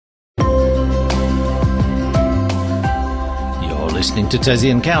listening to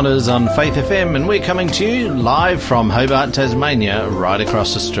Tassie Encounters on Faith FM, and we're coming to you live from Hobart, Tasmania, right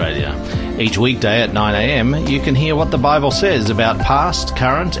across Australia. Each weekday at 9 a.m, you can hear what the Bible says about past,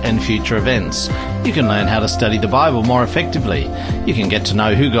 current and future events. You can learn how to study the Bible more effectively. You can get to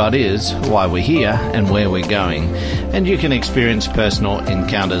know who God is, why we're here and where we're going. And you can experience personal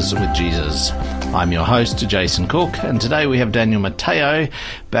encounters with Jesus. I'm your host, Jason Cook, and today we have Daniel Matteo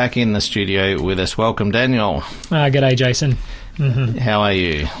back in the studio with us. Welcome, Daniel. G'day, Jason. Mm-hmm. How are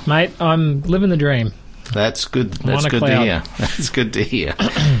you? Mate, I'm living the dream. That's good. That's good to hear. That's good to hear.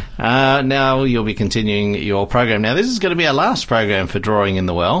 Now you'll be continuing your program. Now this is going to be our last program for Drawing in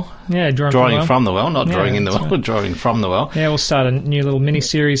the Well. Yeah, Drawing from the Well, not Drawing in the Well, right. Drawing from the Well. Yeah, we'll start a new little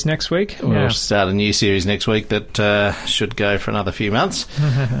mini-series next week. We'll start a new series next week that should go for another few months,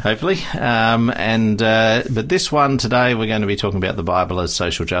 hopefully. But this one today, we're going to be talking about the Bible as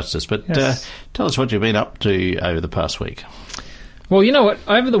social justice. But tell us what you've been up to over the past week. Well, you know what?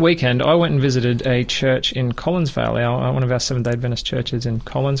 Over the weekend, I went and visited a church in Collinsvale, one of our Seventh-day Adventist churches in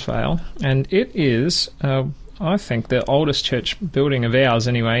Collinsvale, and it is, I think, the oldest church building of ours,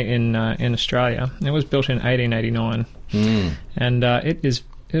 anyway, in Australia. It was built in 1889, and it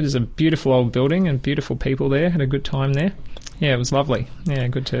is a beautiful old building and beautiful people there. Had a good time there. Yeah, it was lovely. Yeah,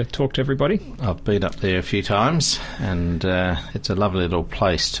 good to talk to everybody. I've been up there a few times, and it's a lovely little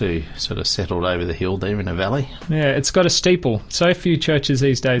place too, sort of settled over the hill there in a valley. Yeah, it's got a steeple. So few churches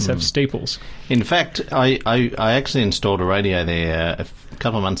these days have steeples. In fact, I actually installed a radio there a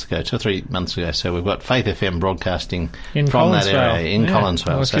couple of months ago, 2 or 3 months ago, so we've got Faith FM broadcasting from that area in Collinsvale.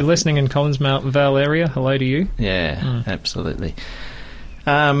 Well, if you're listening in Collinsvale area, hello to you. Yeah, absolutely.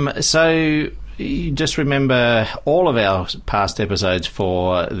 So you just remember all of our past episodes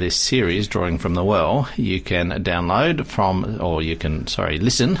for this series, Drawing from the Well, you can download from, or you can,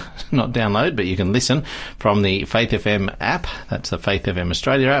 listen, not download, but you can listen from the Faith FM app. That's the Faith FM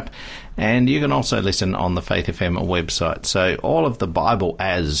Australia app. And you can also listen on the Faith FM website. So all of the Bible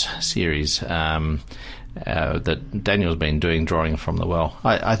As series that Daniel's been doing, Drawing from the Well,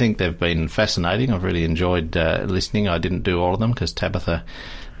 I think they've been fascinating. I've really enjoyed listening. I didn't do all of them because Tabitha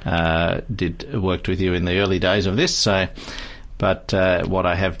worked with you in the early days of this, but what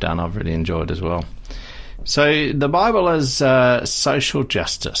I have done I've really enjoyed as well. So the Bible as social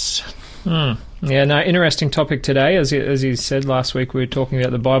justice. Yeah, no, interesting topic today. As you said last week, we were talking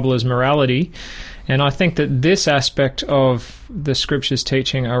about the Bible as morality, and I think that this aspect of the Scripture's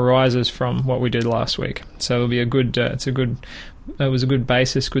teaching arises from what we did last week. So it'll be a good. It was a good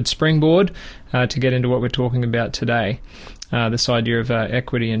basis, good springboard to get into what we're talking about today. This idea of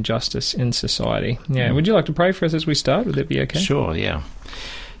equity and justice in society. Yeah, would you like to pray for us as we start? Would that be okay? Sure, yeah.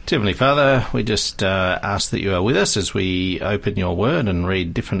 Heavenly Father, we just ask that you are with us as we open your word and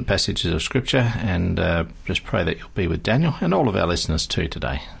read different passages of Scripture, and just pray that you'll be with Daniel and all of our listeners too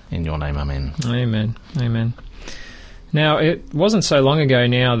today. In your name, amen. Amen, amen. Now, it wasn't so long ago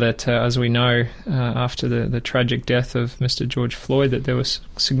now that, as we know, after the tragic death of Mr. George Floyd, that there was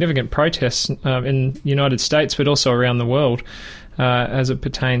significant protests in the United States, but also around the world, as it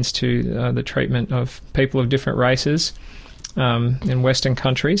pertains to the treatment of people of different races in Western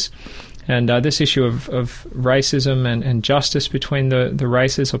countries. And this issue of racism and justice between the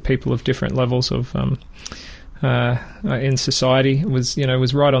races, or people of different levels of in society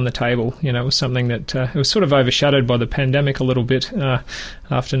was right on the table. It was something that it was sort of overshadowed by the pandemic a little bit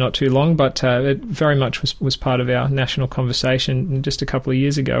after not too long, but it very much was part of our national conversation just a couple of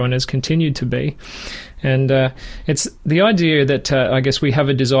years ago and has continued to be. And it's the idea that I guess we have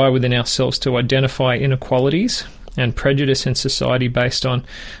a desire within ourselves to identify inequalities and prejudice in society based on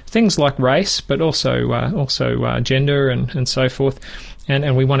things like race, but also gender and so forth.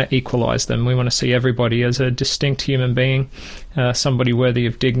 And we want to equalise them. We want to see everybody as a distinct human being, somebody worthy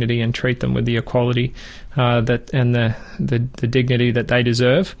of dignity, and treat them with the equality and the dignity that they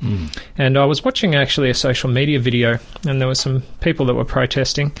deserve. And I was watching actually a social media video, and there were some people that were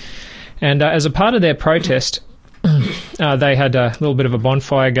protesting. And as a part of their protest, they had a little bit of a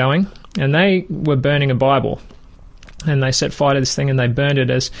bonfire going, and they were burning a Bible. And they set fire to this thing and they burned it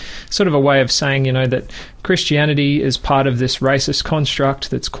as sort of a way of saying, that Christianity is part of this racist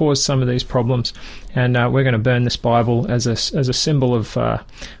construct that's caused some of these problems, and we're going to burn this Bible as a symbol of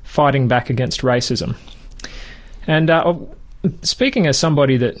fighting back against racism. And speaking as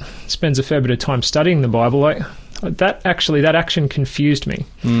somebody that spends a fair bit of time studying the Bible, that action confused me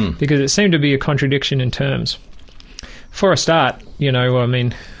because it seemed to be a contradiction in terms. For a start, no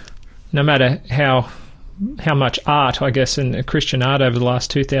matter how much art, I guess, in Christian art over the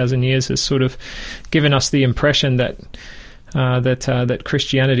last 2,000 years has sort of given us the impression that that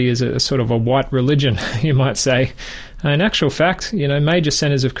Christianity is a sort of a white religion, you might say. In actual fact, major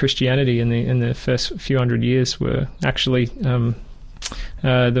centres of Christianity in the first few hundred years were actually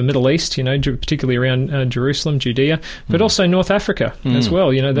the Middle East, particularly around Jerusalem, Judea, but also North Africa as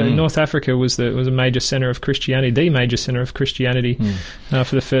well. North Africa was a major centre of Christianity, the major centre of Christianity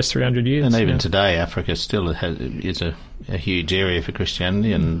for the first 300 years. And even today, Africa still is a huge area for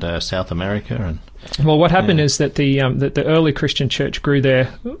Christianity, and South America. And well, what happened is that the early Christian church grew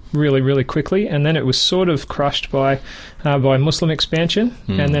there really, really quickly, and then it was sort of crushed by Muslim expansion,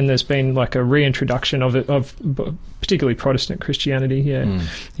 and then there's been like a reintroduction of particularly Protestant Christianity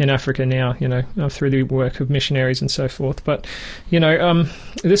in Africa now, through the work of missionaries and so forth. But,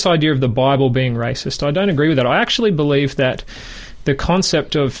 this idea of the Bible being racist, I don't agree with that. I actually believe that the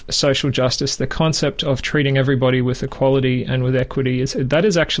concept of social justice, the concept of treating everybody with equality and with equity, that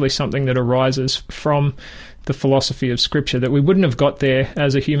is actually something that arises from the philosophy of Scripture, that we wouldn't have got there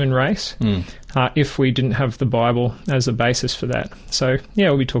as a human race if we didn't have the Bible as a basis for that. So,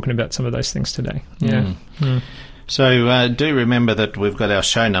 we'll be talking about some of those things today. So do remember that we've got our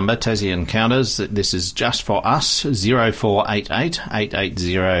show number, Tassie Encounters. This is just for us, 0488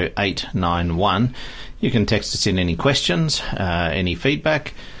 880 891. You can text us in any questions, any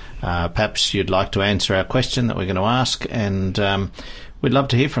feedback. Perhaps you'd like to answer our question that we're going to ask, and we'd love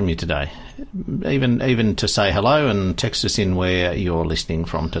to hear from you today. Even to say hello and text us in where you're listening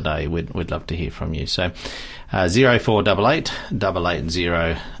from today. We'd love to hear from you. So 0488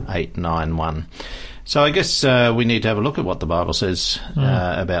 880 891. So I guess we need to have a look at what the Bible says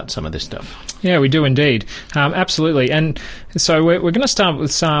about some of this stuff. Yeah, we do indeed. Absolutely. And so we're going to start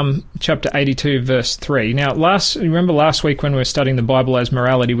with Psalm chapter 82, verse 3. Now, remember last week when we were studying the Bible as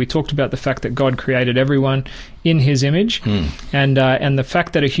morality, we talked about the fact that God created everyone in his image, and the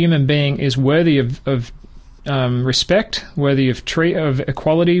fact that a human being is worthy of respect, worthy of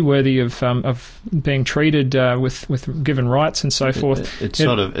equality, worthy of being treated with given rights and so forth. It's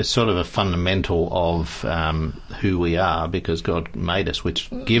sort of a fundamental of who we are, because God made us, which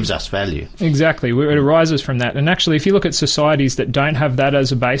gives us value. Exactly, it arises from that. And actually, if you look at societies that don't have that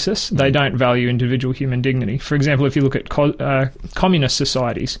as a basis, they don't value individual human dignity. For example, if you look at communist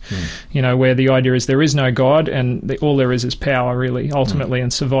societies, where the idea is there is no God and all there is power, really, ultimately,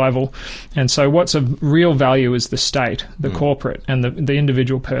 and survival. And so, what's of real value is the state, the corporate, and the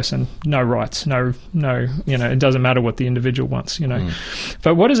individual person. No rights, no. It doesn't matter what the individual wants.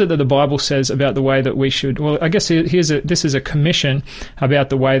 But what is it that the Bible says about the way that we should? Well, I guess this is a commission about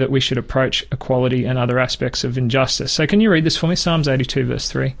the way that we should approach equality and other aspects of injustice. So, can you read this for me? Psalms 82, verse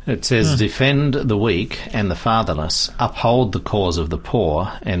 3. It says, "Defend the weak and the fatherless, uphold the cause of the poor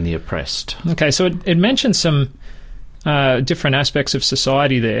and the oppressed." Okay, so it mentions some different aspects of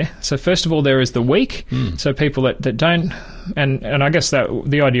society there. So first of all, there is the weak, so people that don't, and I guess that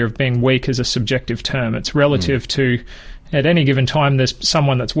the idea of being weak is a subjective term. It's relative to, at any given time, there's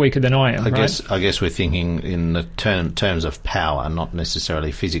someone that's weaker than I am. I guess we're thinking in the terms of power, not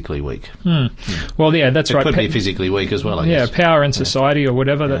necessarily physically weak. Well, yeah, that's right. It could be physically weak as well, I guess. Yeah, power in society or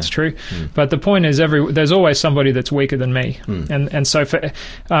whatever, that's true. But the point is, there's always somebody that's weaker than me. And so for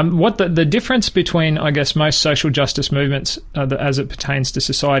what the difference between, I guess, most social justice movements as it pertains to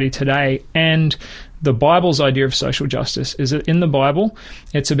society today and the Bible's idea of social justice is that in the Bible,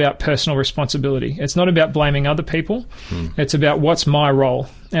 it's about personal responsibility. It's not about blaming other people. It's about what's my role.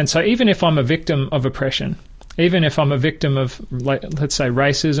 And so even if I'm a victim of oppression, even if I'm a victim of, let's say,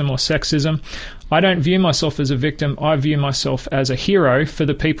 racism or sexism, I don't view myself as a victim. I view myself as a hero for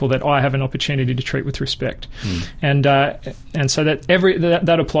the people that I have an opportunity to treat with respect. And so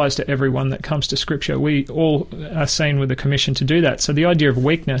that applies to everyone that comes to Scripture. We all are seen with a commission to do that. So the idea of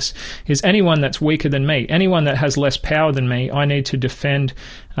weakness is anyone that's weaker than me, anyone that has less power than me, I need to defend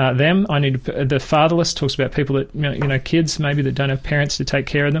them. I need the fatherless talks about people that kids maybe that don't have parents to take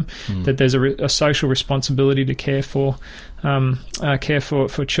care of them. That there's a social responsibility to care for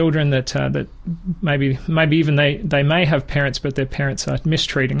children that maybe even they may have parents, but their parents are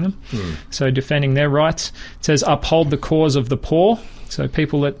mistreating them. So defending their rights. It says uphold the cause of the poor. So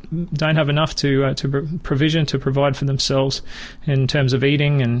people that don't have enough to provision to provide for themselves in terms of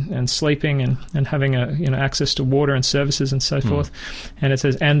eating and sleeping and having access to water and services and so forth. And it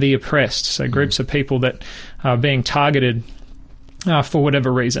says and the oppressed. So groups of people that are being targeted for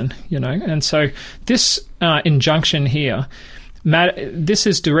whatever reason, And so this injunction here, this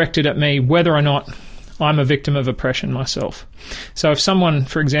is directed at me whether or not I'm a victim of oppression myself. So if someone,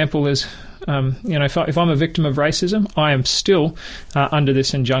 for example, is if I'm a victim of racism, I am still under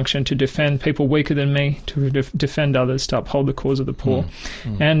this injunction to defend people weaker than me, to defend others, to uphold the cause of the poor.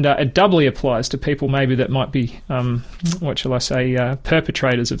 And it doubly applies to people maybe that might be,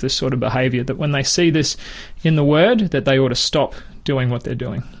 perpetrators of this sort of behaviour, that when they see this in the Word, that they ought to stop doing what they're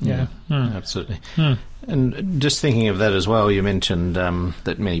doing. Absolutely. And just thinking of that as well, you mentioned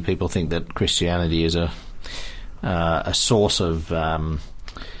that many people think that Christianity is a source of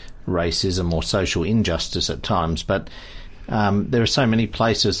racism or social injustice at times, but there are so many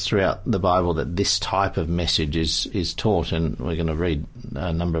places throughout the Bible that this type of message is taught, and we're going to read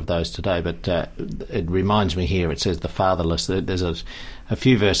a number of those today, but it reminds me here, it says the fatherless. There's a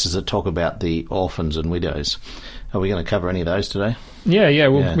few verses that talk about the orphans and widows. Are we going to cover any of those today?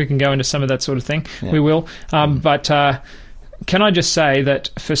 We can go into some of that sort of thing. We will. But can I just say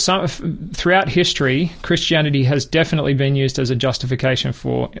that throughout history, Christianity has definitely been used as a justification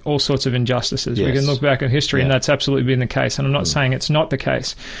for all sorts of injustices. Yes. We can look back at history, and that's absolutely been the case. And I'm not saying it's not the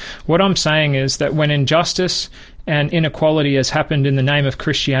case. What I'm saying is that when injustice and inequality has happened in the name of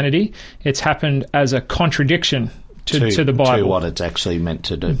Christianity, it's happened as a contradiction to the Bible. To what it's actually meant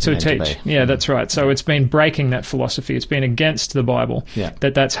to do. To teach. Yeah, that's right. So it's been breaking that philosophy. It's been against the Bible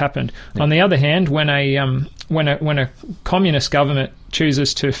that's happened. On the other hand, when a communist government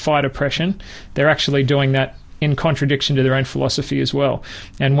chooses to fight oppression, they're actually doing that in contradiction to their own philosophy as well.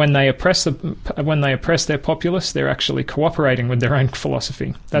 And when they oppress their populace, they're actually cooperating with their own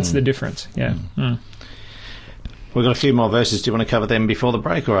philosophy. That's the difference. We've got a few more verses. Do you want to cover them before the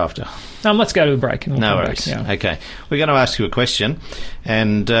break or after? Let's go to the break. And we'll no worries. Okay. We're going to ask you a question,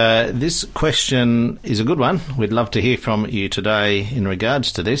 and this question is a good one. We'd love to hear from you today in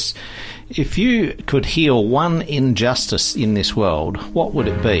regards to this. If you could heal one injustice in this world, what would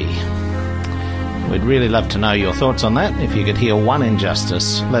it be? We'd really love to know your thoughts on that. If you could heal one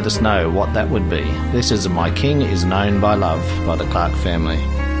injustice, let us know what that would be. This is My King is Known by Love by the Clark family.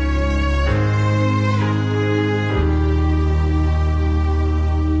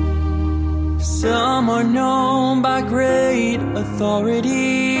 Some are known by great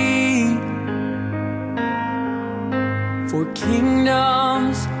authority, for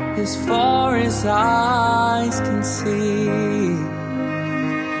kingdoms as far as eyes can see.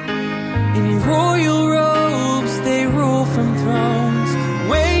 In royal robes they rule from thrones,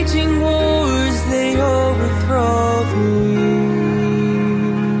 waging wars they overthrow the weak,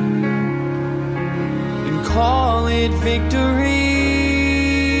 and call it victory.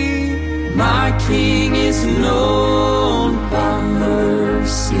 My King is known by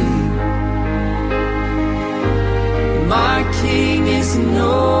mercy. My King is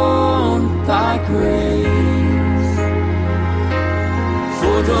known by grace.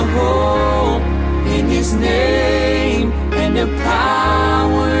 For the hope in His name and the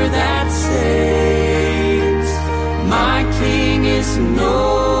power that saves. My King is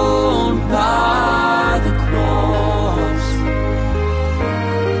known by the cross.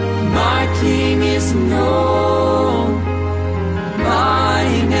 My King is known by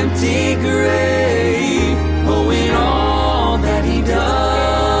an empty grave. Oh, in all that He does,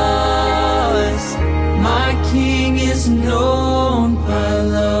 my King is known by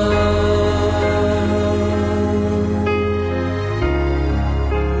love.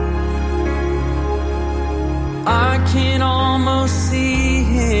 I can almost see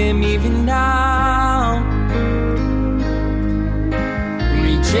Him even now,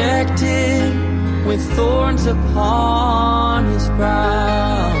 rejected with thorns upon His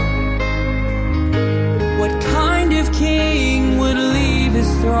brow. What kind of king would leave his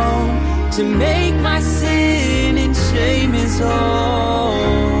throne to make my sin and shame His own?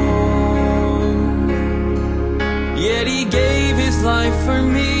 Yet He gave His life for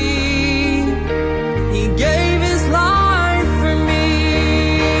me. He gave His life for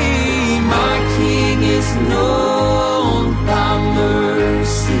me. My King is known by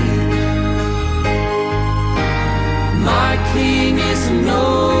mercy. My King is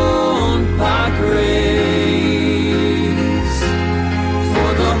known by grace.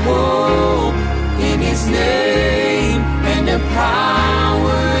 For the hope in His name and the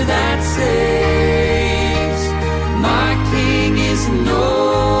power that saves. My King is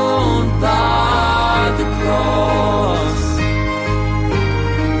known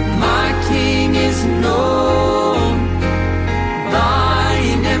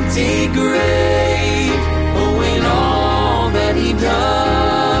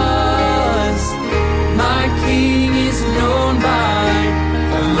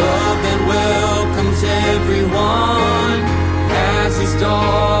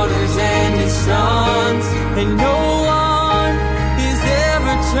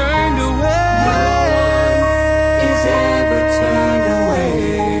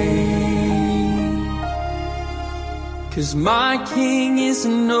 'cause my King is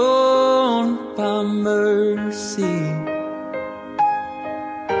known by mercy,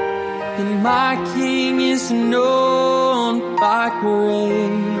 and my King is known by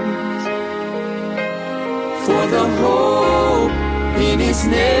grace. For the hope in his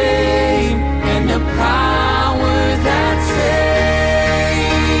name and the power that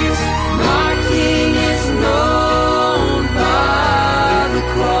saves, my King is known by the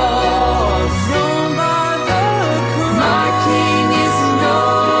cross. Known by the cross. My King is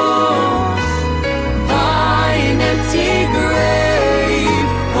known by an empty grave.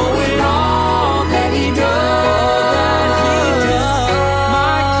 Oh, in all that he does,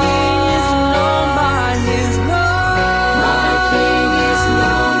 my King is known by his love. My King is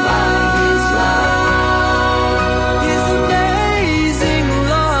known by his love. His amazing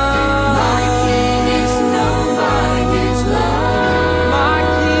love. My King is known by his love. My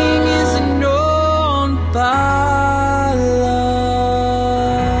King is known by love.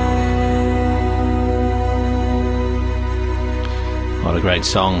 What a great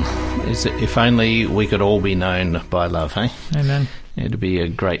song. Is it, if only we could all be known by love, hey? Amen. It'd be a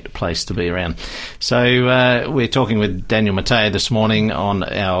great place to be around. So we're talking with Daniel Matteo this morning on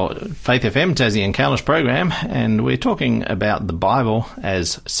our Faith FM Tassie and Carlos program, and we're talking about the Bible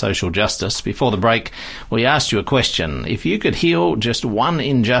as social justice. Before the break, we asked you a question. If you could heal just one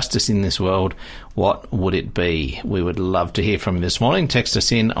injustice in this world, what would it be? We would love to hear from you this morning. Text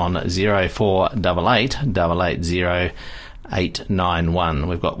us in on 0488 880 891.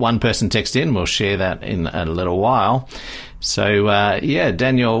 We've got one person text in. We'll share that in a little while. So,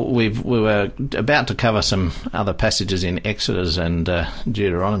 Daniel, we were about to cover some other passages in Exodus and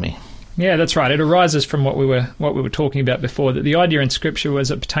Deuteronomy. Yeah, that's right. It arises from what we were talking about before, that the idea in Scripture as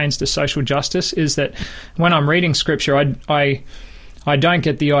it pertains to social justice is that when I'm reading Scripture, I don't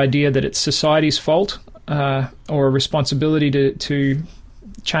get the idea that it's society's fault or a responsibility to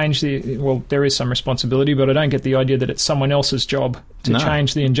change there is some responsibility, but I don't get the idea that it's someone else's job to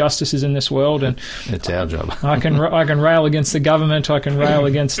change the injustices in this world. And it's our job. I can rail against the government, I can rail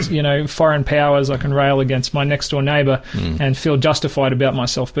against foreign powers, I can rail against my next door neighbour and feel justified about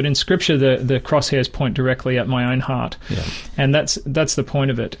myself. But in Scripture, the crosshairs point directly at my own heart, and that's the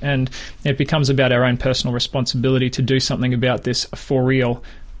point of it. And it becomes about our own personal responsibility to do something about this for real,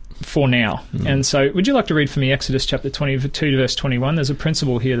 for now. And so would you like to read for me Exodus chapter 22 verse 21? There's a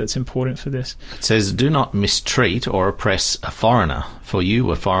principle here that's important for this. It says, "Do not mistreat or oppress a foreigner, for you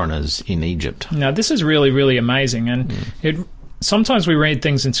were foreigners in Egypt." Now this is really, really amazing, and sometimes we read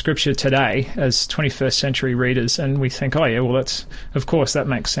things in Scripture today as 21st century readers and we think, oh yeah, well of course that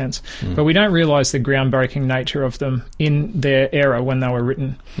makes sense. But we don't realise the groundbreaking nature of them in their era when they were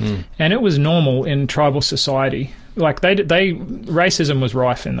written. And it was normal in tribal society. Like racism was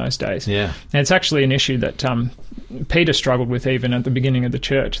rife in those days. Yeah. And it's actually an issue that Peter struggled with even at the beginning of the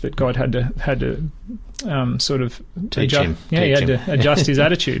church, that God had to sort of teach him. Yeah, he had to adjust his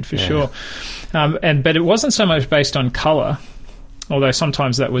attitude for sure. But it wasn't so much based on colour, although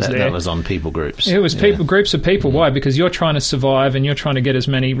sometimes that was there. That was on people groups. It was groups of people. Why? Because you're trying to survive and you're trying to get as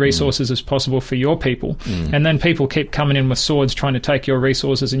many resources as possible for your people. And then people keep coming in with swords trying to take your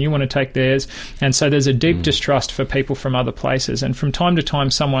resources and you want to take theirs. And so there's a deep distrust for people from other places. And from time to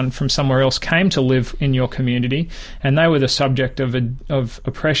time, someone from somewhere else came to live in your community and they were the subject of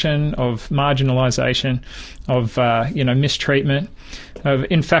oppression, of marginalisation, of mistreatment.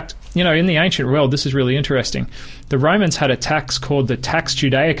 In fact, in the ancient world, this is really interesting. The Romans had a tax called the tax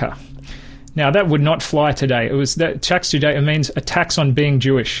Judaica. Now, that would not fly today. It was that tax Judaica means a tax on being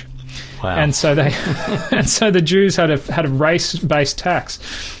Jewish. Wow. And so the Jews had a race-based tax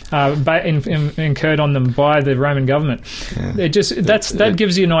incurred on them by the Roman government. Yeah. That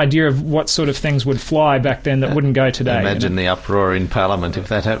gives you an idea of what sort of things would fly back then that wouldn't go today. Imagine the uproar in Parliament if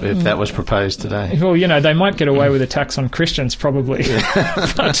that was proposed today. Well, they might get away with a tax on Christians probably,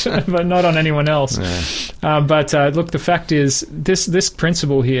 but not on anyone else. Yeah. Look, the fact is this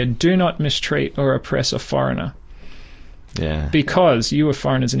principle here: do not mistreat or oppress a foreigner. Yeah. Because you were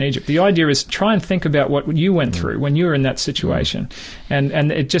foreigners in Egypt. The idea is try and think about what you went through when you were in that situation.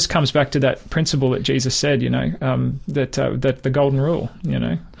 And it just comes back to that principle that Jesus said, that the golden rule,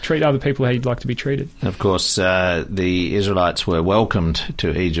 treat other people how you'd like to be treated. Of course, the Israelites were welcomed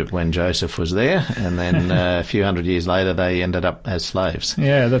to Egypt when Joseph was there, and then a few hundred years later they ended up as slaves.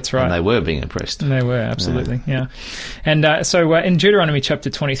 Yeah, that's right. And they were being oppressed. And they were, absolutely, yeah. And so in Deuteronomy chapter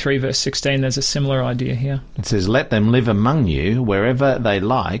 23, verse 16, there's a similar idea here. It says, "Let them live among you wherever they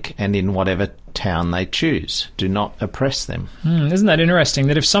like and in whatever town they choose. Do not oppress them. Isn't that interesting?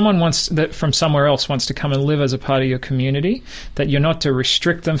 That if someone from somewhere else wants to come and live as a part of your community, that you're not to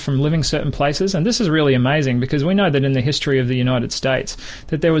restrict them from living certain places. And this is really amazing, because we know that in the history of the United States,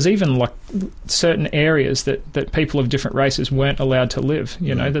 that there was even like certain areas that people of different races weren't allowed to live.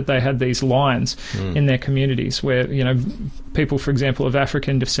 You know, that they had these lines in their communities where, you know, people, for example, of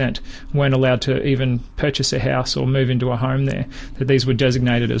African descent weren't allowed to even purchase a house or move into a home there. That these were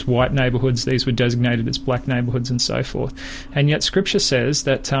designated as white neighbourhoods, these were designated as black neighbourhoods, and so forth. And yet Scripture says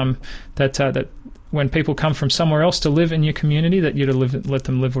that that when people come from somewhere else to live in your community, that you're to let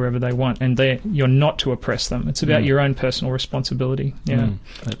them live wherever they want, and you're not to oppress them. It's about your own personal responsibility. Yeah,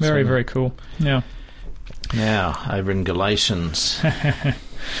 very, very cool. Yeah. Now, over in Galatians.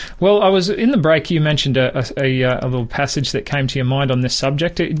 Well, I was in the break. You mentioned a little passage that came to your mind on this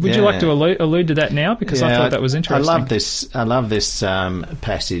subject. Would you like to allude to that now? Because I thought that was interesting. I love this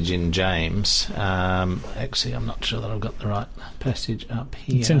passage in James. Actually, I'm not sure that I've got the right passage up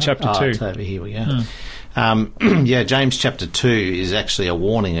here. It's in chapter 2. It's over here we go. James chapter 2 is actually a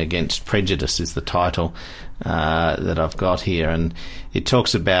warning against prejudice, is the title that I've got here, and it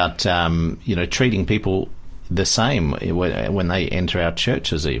talks about treating people the same when they enter our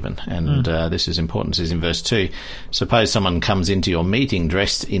churches even. And this is important. This is in verse 2. Suppose someone comes into your meeting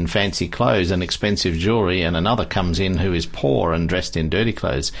dressed in fancy clothes and expensive jewellery, and another comes in who is poor and dressed in dirty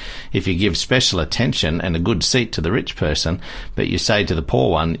clothes. If you give special attention and a good seat to the rich person, but you say to the poor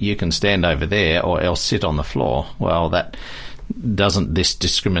one, you can stand over there or else sit on the floor, well, that doesn't this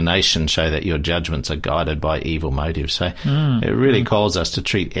discrimination show that your judgments are guided by evil motives? So it really calls us to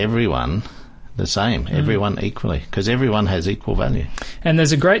treat everyone the same, everyone equally, because everyone has equal value. And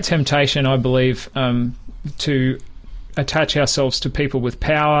there's a great temptation, I believe, to attach ourselves to people with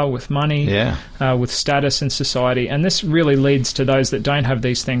power, with money, with status in society, and this really leads to those that don't have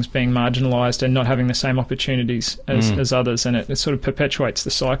these things being marginalised and not having the same opportunities as others, and it sort of perpetuates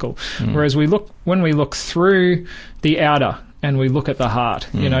the cycle. Whereas when we look through the outer and we look at the heart,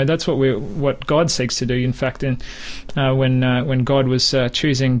 you know, that's what God seeks to do. In fact, when God was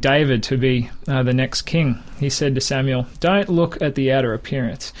choosing David to be the next king, he said to Samuel, "Don't look at the outer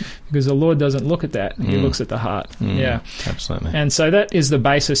appearance, because the Lord doesn't look at that. He looks at the heart." Yeah, absolutely. And so that is the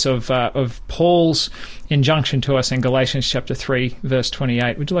basis of Paul's injunction to us in Galatians chapter 3, verse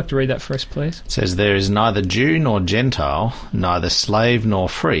 28. Would you like to read that for us, please? It says, "There is neither Jew nor Gentile, neither slave nor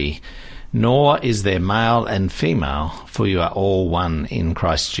free, nor is there male and female, for you are all one in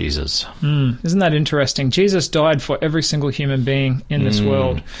Christ Jesus." Isn't that interesting? Jesus died for every single human being in this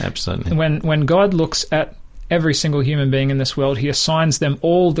world. Absolutely. When God looks at every single human being in this world, he assigns them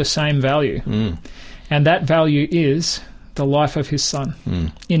all the same value. And that value is the life of his Son.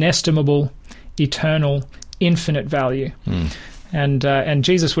 Inestimable, eternal, infinite value. And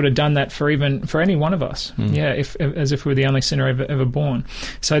Jesus would have done that for any one of us, as if we were the only sinner ever born.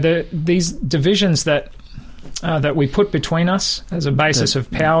 So these divisions that we put between us as a basis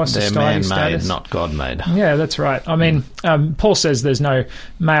of power, society, they're man-made, status, not God-made. Yeah, that's right. I mean, Paul says there's no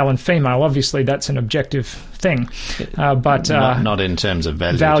male and female. Obviously, that's an objective thing, but not in terms of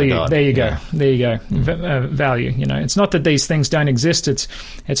value. To God. There you go. There you go. Value. You know, it's not that these things don't exist. It's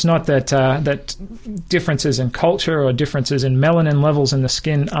not that that differences in culture or differences in melanin levels in the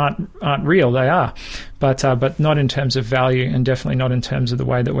skin aren't real. They are, but not in terms of value, and definitely not in terms of the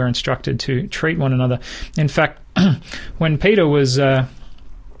way that we're instructed to treat one another. In fact, when Peter was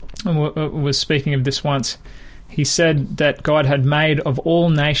speaking of this once, he said that God had made of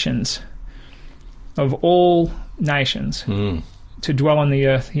all nations, to dwell on the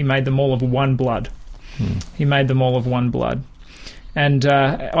earth, he made them all of one blood. He made them all of one blood. And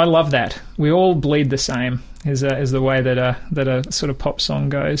I love that. We all bleed the same, is the way that a sort of pop song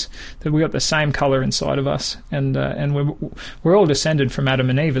goes. That we got the same colour inside of us, and we're all descended from Adam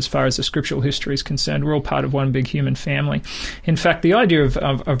and Eve as far as the scriptural history is concerned. We're all part of one big human family. In fact, the idea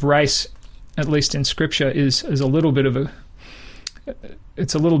of race, at least in Scripture, is a little bit of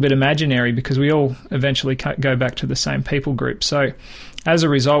it's a little bit imaginary, because we all eventually go back to the same people group. So, as a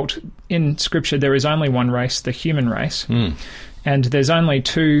result, in Scripture there is only one race, the human race. And there's only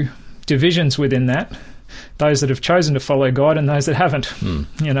two divisions within that: those that have chosen to follow God and those that haven't.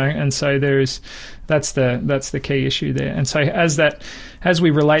 You know, and so that's the key issue there. And so as we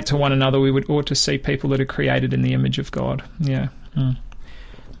relate to one another, we ought to see people that are created in the image of God. Yeah.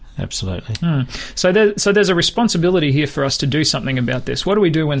 absolutely. So there's a responsibility here for us to do something about this. What do we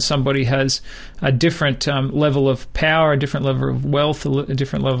do when somebody has a different level of power, a different level of wealth, a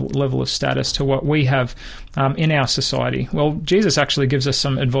different level of status to what we have in our society? Well, Jesus actually gives us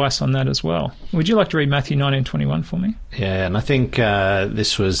some advice on that as well. Would you like to read Matthew 19:21 for me? Yeah, and I think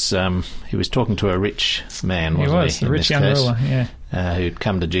this was he was talking to a rich man, wasn't he? He was, the rich young ruler, yeah. Who'd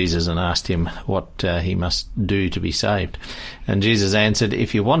come to Jesus and asked him what he must do to be saved. And Jesus answered,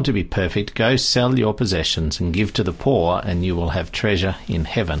 "If you want to be perfect, go sell your possessions and give to the poor, and you will have treasure in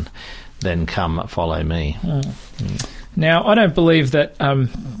heaven. Then come, follow me." Now, I don't believe that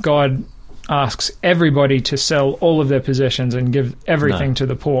God asks everybody to sell all of their possessions and give everything to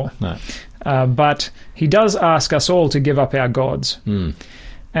the poor. No. But he does ask us all to give up our gods.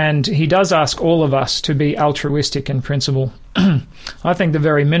 And he does ask all of us to be altruistic in principle. I think the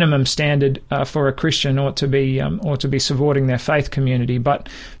very minimum standard for a Christian ought to be supporting their faith community. But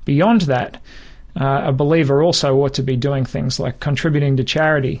beyond that, a believer also ought to be doing things like contributing to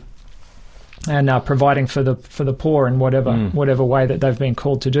charity and providing for the poor in whatever way that they've been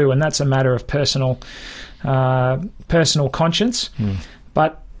called to do. And that's a matter of personal conscience.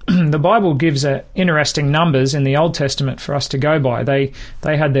 But the Bible gives interesting numbers in the Old Testament for us to go by. They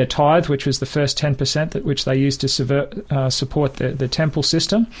had their tithe, which was the first 10% which they used to support the temple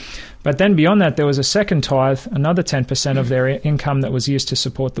system. But then beyond that, there was a second tithe, another 10% of their income that was used to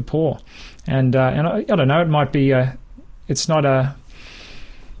support the poor. And I don't know, it might be it's not a...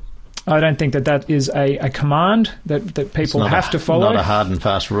 I don't think that is a command that people have to follow. Not a hard and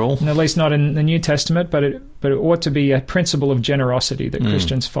fast rule. And at least not in the New Testament, but it ought to be a principle of generosity that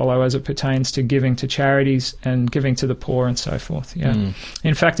Christians follow as it pertains to giving to charities and giving to the poor and so forth. Yeah.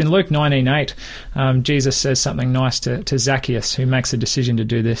 In fact, in Luke 19:8, Jesus says something nice to Zacchaeus, who makes a decision to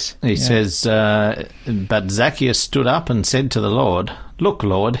do this. He says, "But Zacchaeus stood up and said to the Lord, 'Look,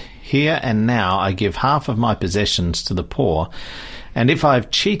 Lord, here and now I give half of my possessions to the poor, and if I've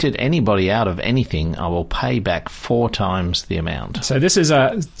cheated anybody out of anything, I will pay back 4 times the amount.'" So this is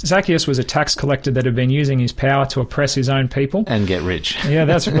Zacchaeus was a tax collector that had been using his power to oppress his own people and get rich. Yeah,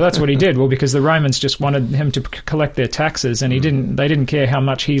 that's what he did. Well, because the Romans just wanted him to collect their taxes, and they didn't care how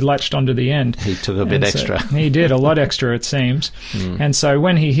much he latched onto the end. He took a bit extra. He did a lot extra, it seems. And so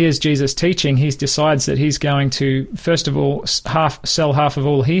when he hears Jesus teaching, he decides that he's going to first of all sell half of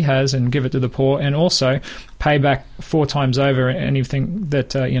all he has and give it to the poor, and also pay back 4 times over anything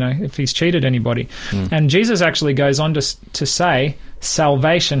that, if he's cheated anybody. And Jesus actually goes on to say,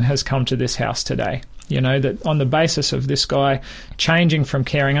 salvation has come to this house today. That on the basis of this guy changing from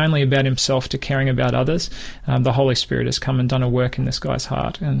caring only about himself to caring about others, the Holy Spirit has come and done a work in this guy's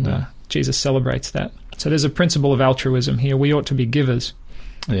heart. And Jesus celebrates that. So there's a principle of altruism here. We ought to be givers.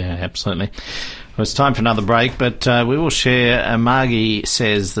 Yeah, absolutely. Well, it's time for another break, but we will share. Margie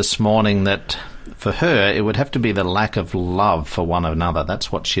says this morning that for her, it would have to be the lack of love for one another.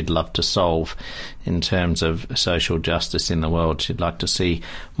 That's what she'd love to solve in terms of social justice in the world. She'd like to see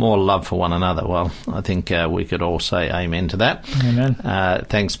more love for one another. Well, I think we could all say amen to that. Amen.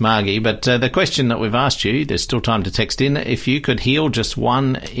 Thanks, Margie. But the question that we've asked you, there's still time to text in. If you could heal just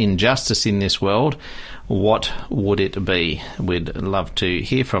one injustice in this world, what would it be? We'd love to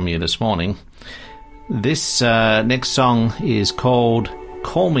hear from you this morning. This next song is called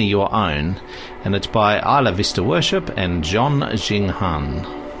Call Me Your Own, and it's by Isla Vista Worship and John Jing Han.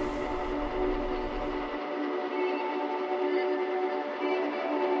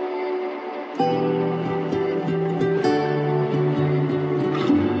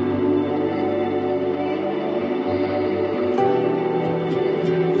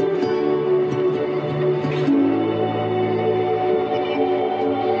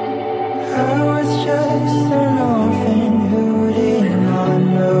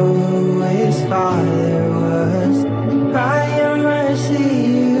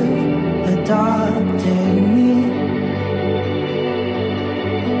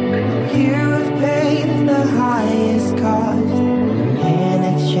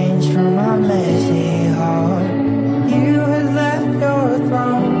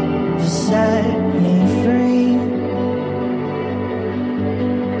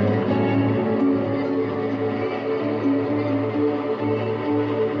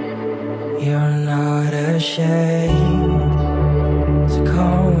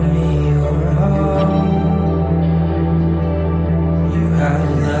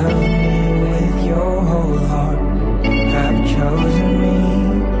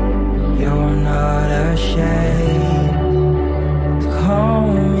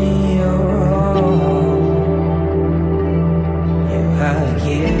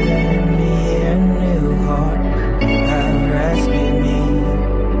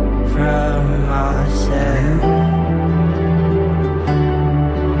 myself.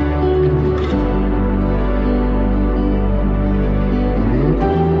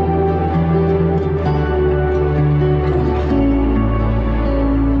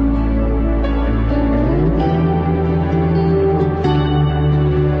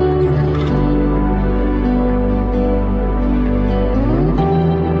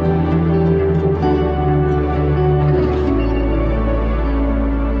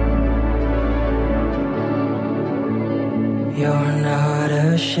 You're not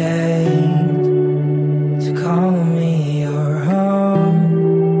ashamed to call me your own.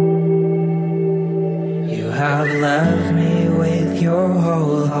 You have loved me with your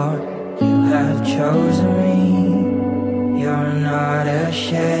whole heart. You have chosen me. You're not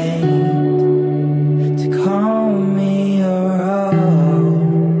ashamed to call me your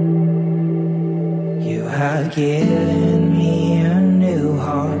own. You have given me a new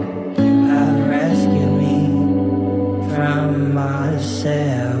heart. You have rescued me from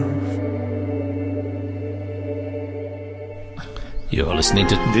myself. You're listening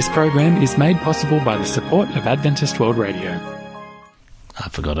to... This program is made possible by the support of Adventist World Radio. I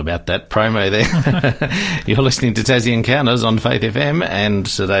forgot about that promo there. You're listening to Tassie Encounters on Faith FM, and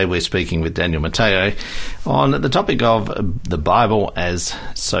today we're speaking with Daniel Matteo on the topic of the Bible as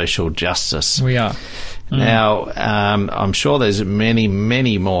social justice. We are. Now, I'm sure there's many,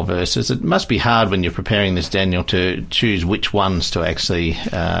 many more verses. It must be hard when you're preparing this, Daniel, to choose which ones to actually,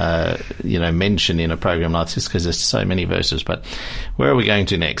 mention in a program like this, because there's so many verses. But where are we going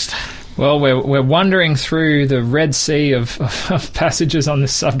to next? Well, we're wandering through the Red Sea of passages on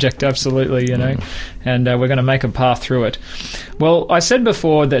this subject, absolutely, and we're going to make a path through it. Well, I said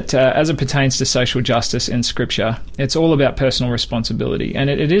before that as it pertains to social justice in Scripture, it's all about personal responsibility. And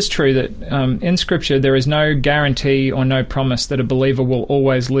it is true that in Scripture there is no guarantee or no promise that a believer will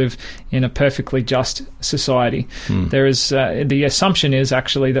always live in a perfectly just society. There is the assumption is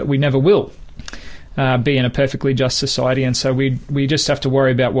actually that we never will be in a perfectly just society, and so we just have to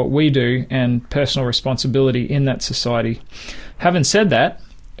worry about what we do and personal responsibility in that society. Having said that,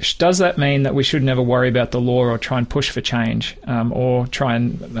 does that mean that we should never worry about the law or try and push for change or try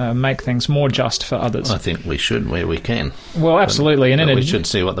and make things more just for others? I think we should where we can. Well, absolutely, but we should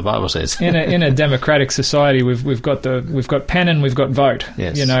see what the Bible says. in a democratic society, we've got pen and we've got vote,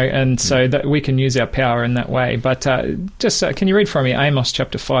 yes. And so that we can use our power in that way. But can you read for me Amos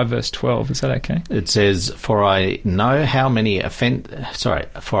chapter 5 verse 12? Is that okay? It says, "For I know how many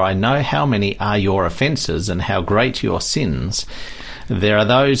are your offences and how great your sins. There are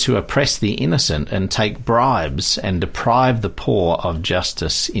those who oppress the innocent and take bribes and deprive the poor of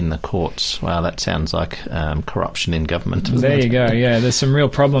justice in the courts." Wow, that sounds like corruption in government. There you go. Yeah, there's some real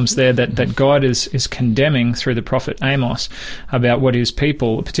problems there that God is condemning through the prophet Amos about what his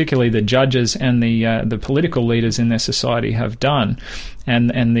people, particularly the judges and the political leaders in their society, have done.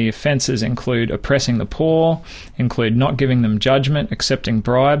 And the offences include oppressing the poor, include not giving them judgment, accepting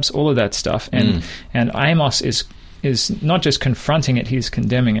bribes, all of that stuff. And Amos is not just confronting it, he's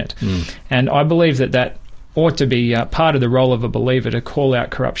condemning it. And I believe that ought to be part of the role of a believer, to call out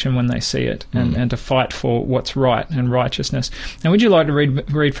corruption when they see it and to fight for what's right and righteousness. And would you like to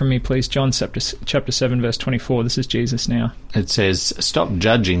read from me, please, John chapter 7, verse 24? This is Jesus now. It says, "Stop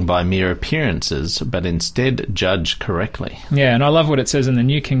judging by mere appearances, but instead judge correctly." Yeah, and I love what it says in the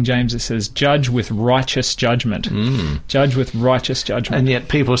New King James. It says, "Judge with righteous judgment." Judge with righteous judgment. And yet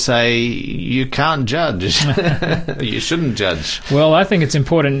people say, you can't judge. You shouldn't judge. Well, I think it's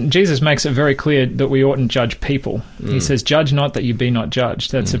important. Jesus makes it very clear that we oughtn't judge people. He says, "Judge not that you be not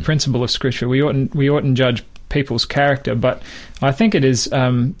judged." That's a principle of Scripture. We oughtn't judge people's character, but I think it is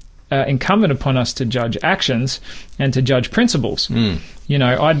incumbent upon us to judge actions and to judge principles.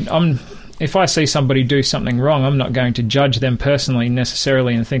 If I see somebody do something wrong, I'm not going to judge them personally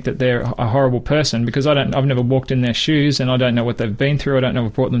necessarily and think that they're a horrible person, because I've never walked in their shoes and I don't know what they've been through. I don't know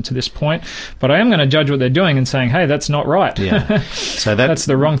what brought them to this point. But I am going to judge what they're doing and saying, hey, that's not right. Yeah. So that's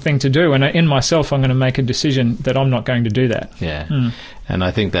the wrong thing to do. And in myself, I'm going to make a decision that I'm not going to do that. Yeah. And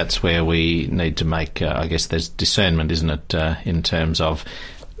I think that's where we need to make, I guess there's discernment, isn't it, in terms of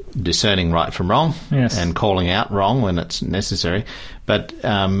discerning right from wrong, yes, and calling out wrong when it's necessary. But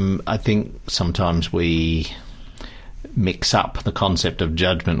I think sometimes we mix up the concept of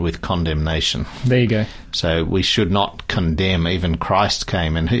judgment with condemnation. There you go. So we should not condemn. Even Christ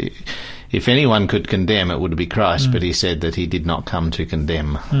came, and if anyone could condemn, it would be Christ, but he said that he did not come to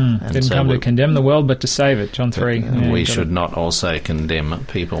condemn. Didn't come to condemn the world, but to save it, John 3. We should not also condemn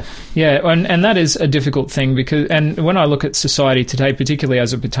people. Yeah, and that is a difficult thing, and when I look at society today, particularly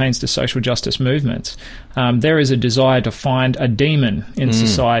as it pertains to social justice movements, there is a desire to find a demon in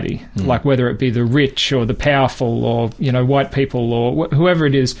society, like whether it be the rich or the powerful or, white people or whoever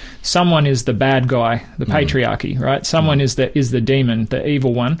it is. Someone is the bad guy, the patriarchy, right? Someone is the demon, the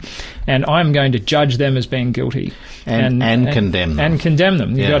evil one, and I'm going to judge them as being guilty and condemn them. And condemn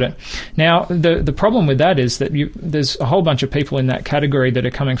them. You got it. Now, the problem with that is that there's a whole bunch of people in that category that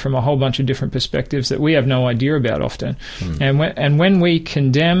are coming from a whole bunch of different perspectives that we have no idea about often. And when we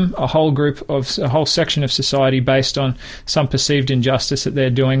condemn a whole section of society based on some perceived injustice that they're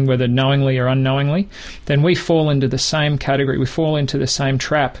doing, whether knowingly or unknowingly, then we fall into the same category. We fall into the same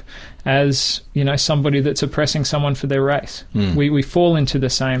trap as somebody that's oppressing someone for their race. We fall into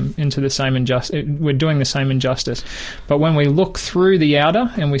the same injustice. We're doing the same injustice. But when we look through the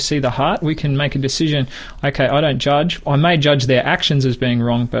outer and we see the heart, we can make a decision. Okay, I don't judge. I may judge their actions as being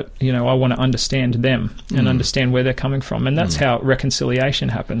wrong, but I want to understand them and understand where they're coming from. And that's how reconciliation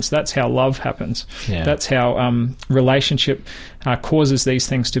happens. That's how love happens. Yeah. That's how relationship causes these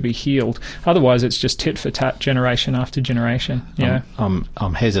things to be healed. Otherwise, it's just tit for tat, generation after generation. Yeah,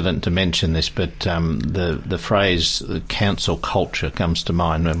 I'm hesitant to mention this, but the phrase cancel culture comes to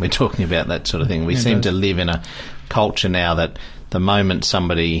mind when we're talking about that sort of thing. We seem to live in a culture now that the moment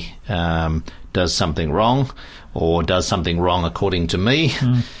somebody does something wrong or does something wrong according to me,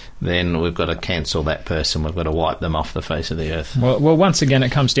 then we've got to cancel that person. We've got to wipe them off the face of the earth. Well, once again,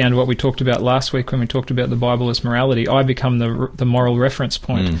 it comes down to what we talked about last week when we talked about the Bible as morality. I become the moral reference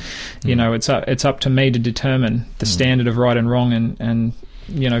point. It's up to me to determine the standard of right and wrong and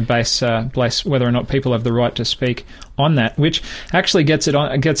base whether or not people have the right to speak on that, which actually gets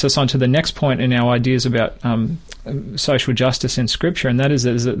us onto the next point in our ideas about social justice in Scripture, and that is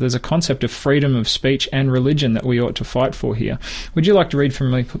that there's a concept of freedom of speech and religion that we ought to fight for here. Would you like to read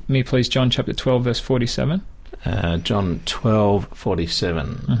from me, please, John chapter 12, verse 47? John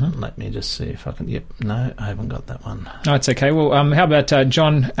 12:47. Let me just see if I can... Yep, no, I haven't got that one. Oh, it's okay. Well, how about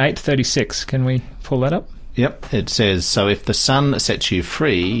John 8:36? Can we pull that up? Yep, it says, so if the Son sets you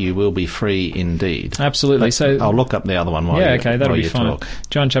free, you will be free indeed. Absolutely. So I'll look up the other one while that'll be fine. Talk.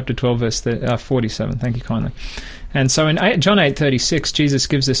 John chapter 12, verse 47. Thank you kindly. And so in John 8:36, Jesus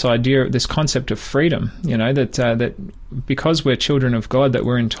gives this idea, this concept of freedom, that because we're children of God, that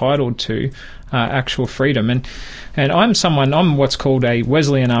we're entitled to actual freedom. And I'm what's called a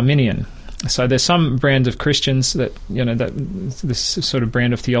Wesleyan Arminian. So there's some brand of Christians that, that this sort of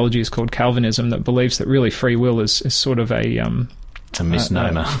brand of theology is called Calvinism, that believes that really free will is sort of a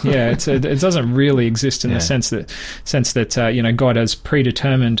misnomer. It doesn't really exist in the sense that God has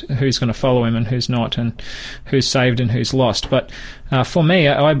predetermined who's going to follow him and who's not, and who's saved and who's lost. But for me,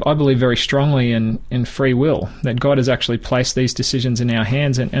 I believe very strongly in free will, that God has actually placed these decisions in our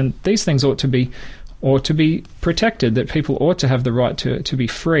hands, and these things ought to be protected, that people ought to have the right to be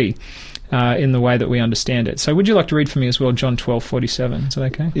free in the way that we understand it. So would you like to read for me as well, John 12:47? Is that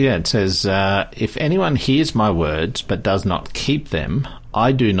okay? Yeah, it says, if anyone hears my words but does not keep them,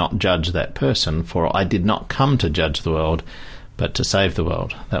 I do not judge that person, for I did not come to judge the world, but to save the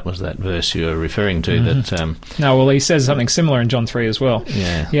world. That was that verse you were referring to. That he says something similar in John 3 as well.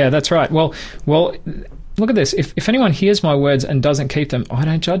 Yeah, that's right. Well, look at this. If anyone hears my words and doesn't keep them, I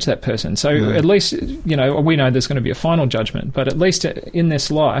don't judge that person. So at least, we know there's going to be a final judgment, but at least in this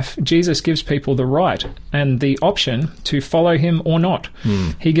life, Jesus gives people the right and the option to follow him or not.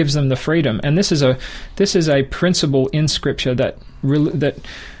 He gives them the freedom. And this is a principle in Scripture that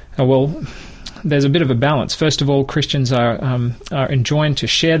there's a bit of a balance. First of all, Christians are enjoined to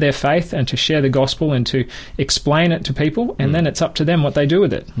share their faith and to share the gospel and to explain it to people, and then it's up to them what they do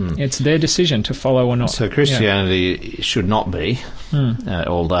with it. It's their decision to follow or not. So Christianity should not be,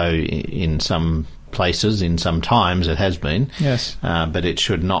 although in some places, in some times it has been. Yes. But it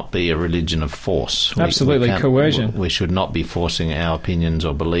should not be a religion of force. Absolutely, coercion. We should not be forcing our opinions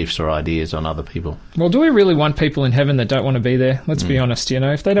or beliefs or ideas on other people. Well, do we really want people in heaven that don't want to be there? Let's be honest.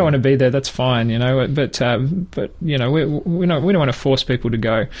 If they don't want to be there, that's fine. But we don't want to force people to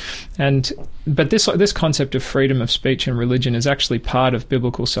go. But this concept of freedom of speech and religion is actually part of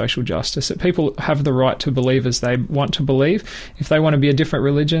biblical social justice. That people have the right to believe as they want to believe. If they want to be a different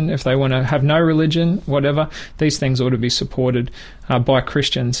religion, if they want to have no religion, religion, whatever. These things ought to be supported by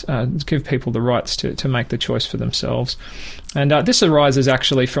Christians, give people the rights to make the choice for themselves. And this arises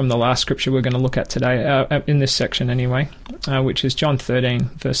actually from the last scripture we're going to look at today, in this section anyway, which is John 13,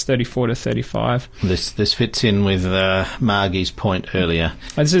 verse 34 to 35. This fits in with Margie's point earlier.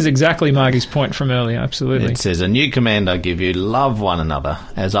 This is exactly Margie's point from earlier, absolutely. It says, "A new command I give you, love one another.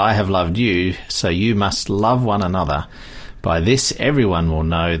 As I have loved you, so you must love one another. By this, everyone will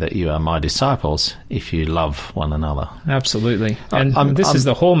know that you are my disciples, if you love one another." Absolutely. And this is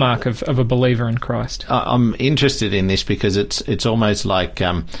the hallmark of a believer in Christ. I'm interested in this because it's almost like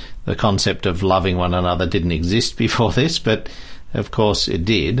the concept of loving one another didn't exist before this, but of course it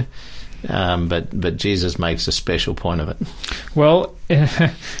did. But Jesus makes a special point of it. Well,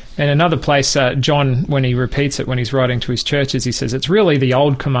 in another place, John, when he repeats it when he's writing to his churches, he says, it's really the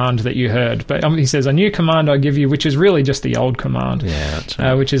old command that you heard. But he says, a new command I give you, which is really just the old command, that's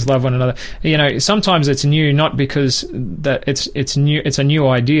right. which is love one another. Sometimes it's new not because that it's new, it's a new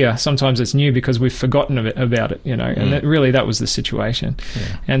idea. Sometimes it's new because we've forgotten about it, and that was the situation.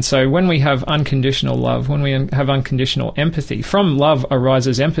 Yeah. And so when we have unconditional love, when we have unconditional empathy, from love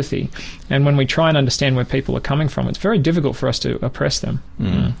arises empathy. And when we try and understand where people are coming from, it's very difficult for us to oppress them.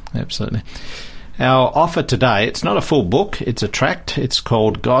 Absolutely. Our offer today, it's not a full book, it's a tract. It's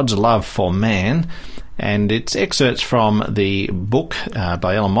called God's Love for Man, and it's excerpts from the book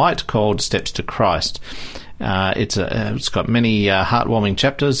by Ellen White called Steps to Christ. It's got many heartwarming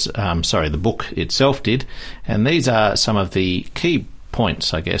chapters. The book itself did, and these are some of the key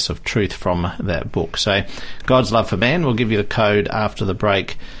points, I guess, of truth from that book. So, God's Love for Man, we'll give you the code after the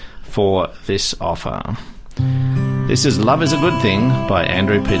break for this offer. This is Love is a Good Thing by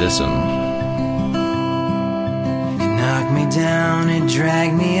Andrew Peterson. It knocked me down, it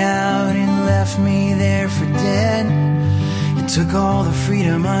dragged me out, it left me there for dead. It took all the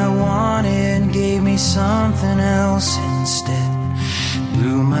freedom I wanted, gave me something else instead. It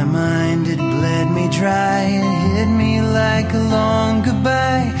blew my mind, it bled me dry, it hit me like a long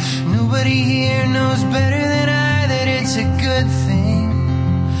goodbye. Nobody here knows better than I that it's a good thing.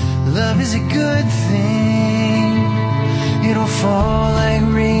 Love is a good thing. It'll fall like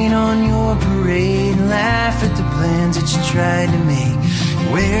rain on your parade. Laugh at the plans that you tried to make.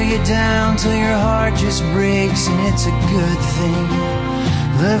 Wear you down till your heart just breaks. And it's a good thing.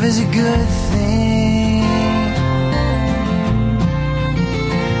 Love is a good thing.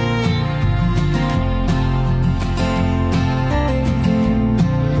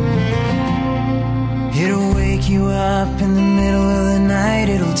 It'll wake you up in the middle of the night.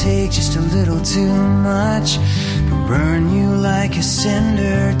 It'll take just a little too much. It'll burn you like a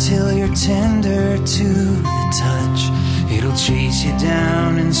cinder till you're tender to the touch. It'll chase you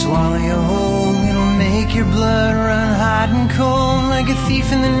down and swallow you whole. It'll make your blood run hot and cold like a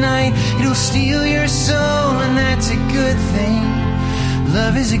thief in the night. It'll steal your soul, and that's a good thing.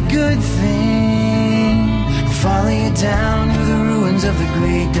 Love is a good thing. It'll follow you down to the ruins of the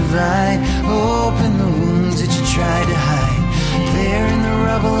great divide. Open the wounds that you tried to hide. There in the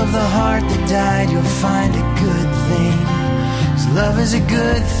rubble of the heart that died, you'll find a good thing. 'Cause love is a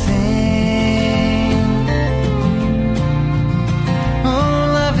good thing.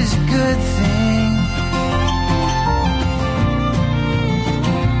 Oh, love is a good thing.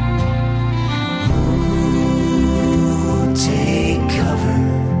 Ooh, take cover.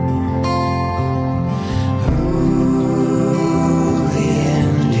 Ooh, the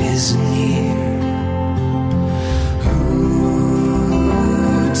end is near.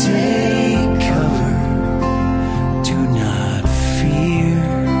 Take cover. Do not fear.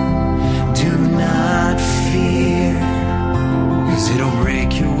 Do not fear. 'Cause it'll break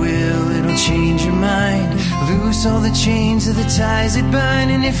your will. It'll change your mind. Loose all the chains of the ties that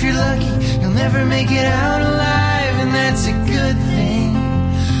bind. And if you're lucky, you'll never make it out alive. And that's a good thing.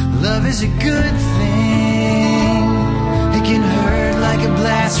 Love is a good thing. It can hurt like a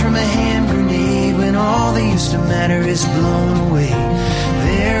blast from a hand grenade when all that used to matter is blown away.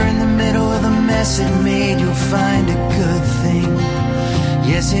 There in the middle of the mess it made, you'll find a good thing.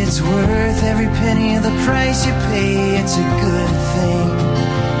 Yes, it's worth every penny of the price you pay. It's a good thing.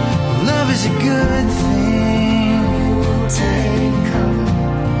 Love is a good thing. Take cover.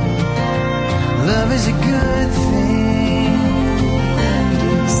 Love is a good thing.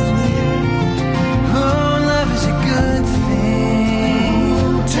 Oh, love is a good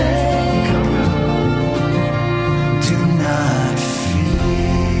thing. Take cover. Do not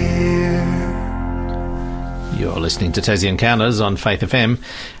fear. You're listening to Tassie Encounters on Faith FM.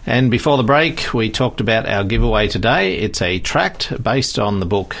 And before the break, we talked about our giveaway today. It's a tract based on the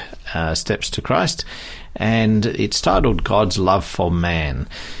book Steps to Christ, and it's titled God's Love for Man.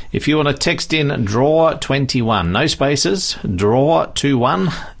 If you want to text in draw 21, no spaces, draw 21,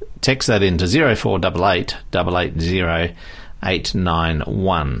 text that into 0488 880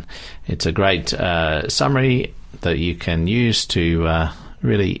 891. It's a great summary that you can use to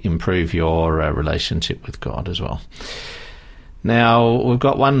really improve your relationship with God as well. Now, we've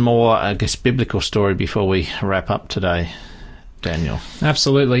got one more, I guess, biblical story before we wrap up today, Daniel.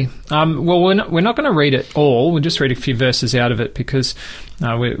 Absolutely. Well, we're not going to read it all. We'll just read a few verses out of it because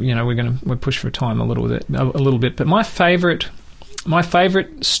we're pushed for time a little bit. But my favourite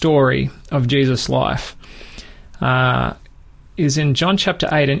story of Jesus' life is in John chapter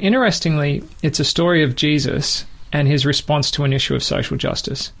 8, and interestingly, it's a story of Jesus and his response to an issue of social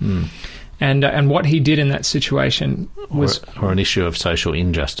justice. And what he did in that situation was... Or an issue of social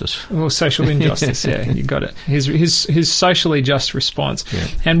injustice. Well, social injustice, yeah, you got it. His socially just response. Yeah.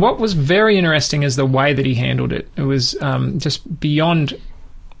 And what was very interesting is the way that he handled it. It was just beyond...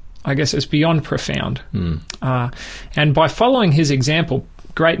 I guess it's beyond profound. And by following his example,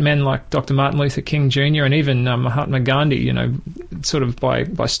 great men like Dr. Martin Luther King Jr. and even Mahatma Gandhi, sort of by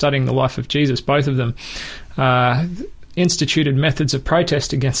studying the life of Jesus, both of them instituted methods of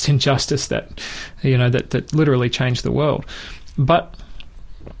protest against injustice that literally changed the world. But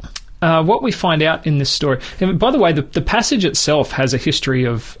what we find out in this story, and by the way, the passage itself has a history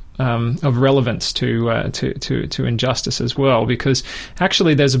of relevance to injustice as well, because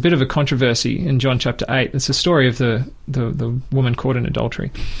actually there's a bit of a controversy in John chapter 8. It's a story of the woman caught in adultery.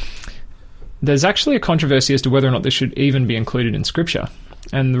 There's actually a controversy as to whether or not this should even be included in Scripture.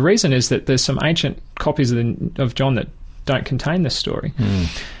 And the reason is that there's some ancient copies of John that don't contain this story.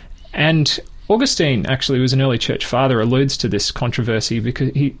 And Augustine, actually, who was an early church father, alludes to this controversy because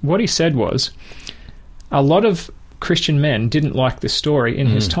what he said was a lot of Christian men didn't like this story in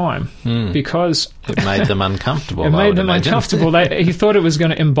his time because... It made them uncomfortable. Uncomfortable. He thought it was going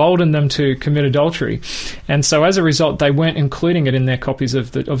to embolden them to commit adultery. And so as a result, they weren't including it in their copies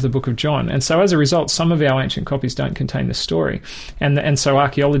of the book of John. And so as a result, some of our ancient copies don't contain this story. And so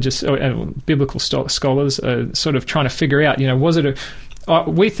archaeologists, biblical scholars are sort of trying to figure out, was it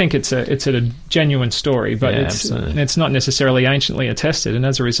we think it's a genuine story, but it's not necessarily anciently attested, and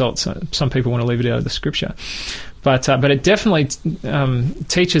as a result, some people want to leave it out of the Scripture. But it definitely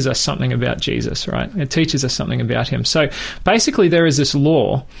teaches us something about Jesus, right? It teaches us something about him. So basically, there is this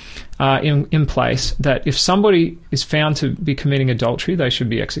law in place that if somebody is found to be committing adultery, they should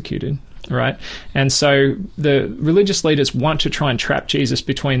be executed. Right, and so the religious leaders want to try and trap Jesus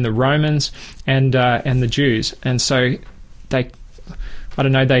between the Romans and the Jews, and so they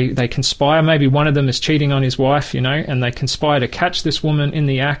conspire. Maybe one of them is cheating on his wife, and they conspire to catch this woman in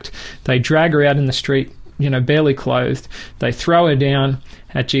the act. They drag her out in the street, barely clothed. They throw her down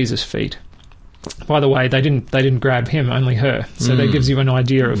at Jesus' feet. By the way, they didn't grab him, only her. So that gives you an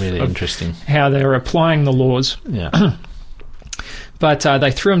idea of interesting how they're applying the laws. Yeah. But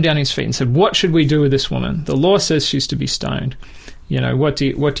they threw him down his feet and said, "What should we do with this woman? The law says she's to be stoned. What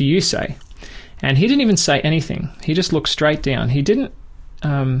do you say?" And he didn't even say anything. He just looked straight down. He didn't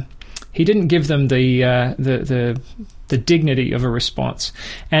give them the dignity of a response,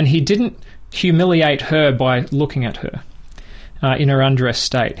 and he didn't humiliate her by looking at her in her undressed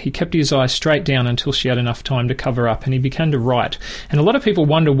state. He kept his eyes straight down until she had enough time to cover up, and he began to write. And a lot of people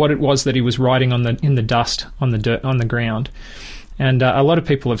wonder what it was that he was writing in the dust, on the dirt, on the ground. And a lot of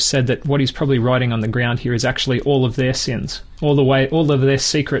people have said that what he's probably writing on the ground here is actually all of their sins, all of their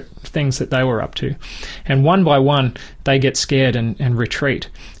secret things that they were up to. And one by one, they get scared and retreat.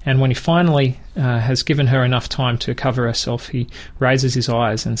 And when he finally has given her enough time to cover herself, he raises his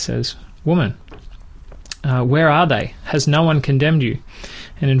eyes and says, "Woman, where are they? Has no one condemned you?"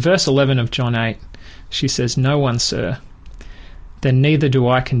 And in verse 11 of John 8, she says, "No one, sir." "Then neither do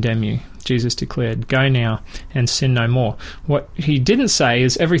I condemn you," Jesus declared. "Go now and sin no more." What he didn't say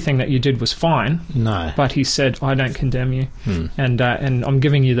is everything that you did was fine. No. But he said, "I don't condemn you, and I'm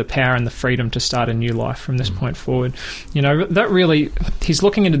giving you the power and the freedom to start a new life from this point forward." That really, he's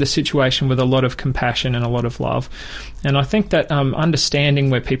looking into the situation with a lot of compassion and a lot of love. And I think that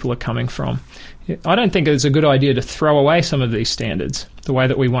understanding where people are coming from, I don't think it's a good idea to throw away some of these standards the way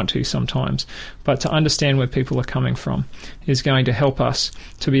that we want to sometimes, but to understand where people are coming from is going to help us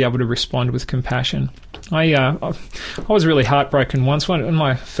to be able to respond with compassion. I was really heartbroken once. In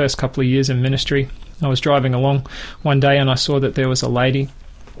my first couple of years in ministry, I was driving along one day and I saw that there was a lady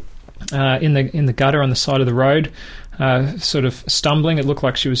in the gutter on the side of the road. sort of stumbling. It looked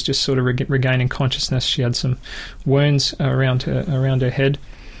like she was just sort of regaining consciousness. She had some wounds around her head.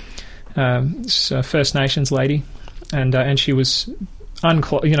 It's a First Nations lady, and she was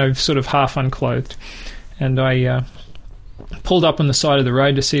sort of half unclothed. And I pulled up on the side of the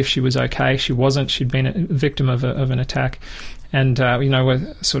road to see if she was okay. She wasn't. She'd been a victim of an attack, and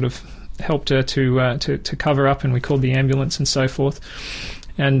we sort of helped her to cover up, and we called the ambulance and so forth.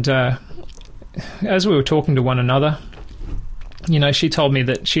 And as we were talking to one another, she told me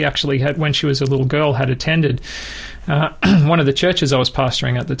that she actually had, when she was a little girl, had attended one of the churches I was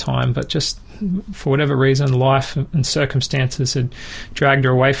pastoring at the time, but just for whatever reason, life and circumstances had dragged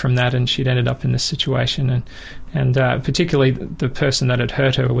her away from that, and she'd ended up in this situation. And particularly the person that had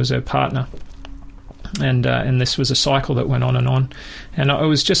hurt her was her partner. And this was a cycle that went on. And I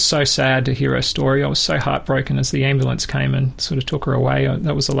was just so sad to hear her story. I was so heartbroken as the ambulance came and sort of took her away.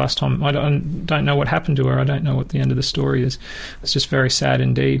 That was the last time. I don't know what happened to her. I don't know what the end of the story is. It's just very sad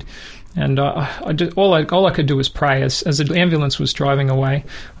indeed. And all I could do was pray. As the ambulance was driving away,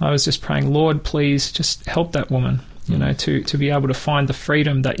 I was just praying, Lord, please just help that woman, to be able to find the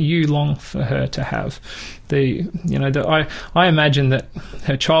freedom that you long for her to have. I imagine that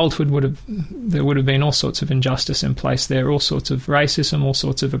her childhood there would have been all sorts of injustice in place there, all sorts of racism, all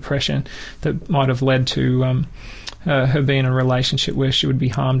sorts of oppression that might have led to her being in a relationship where she would be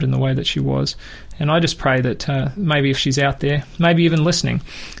harmed in the way that she was. And I just pray that maybe if she's out there, maybe even listening,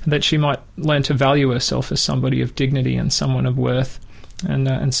 that she might learn to value herself as somebody of dignity and someone of worth,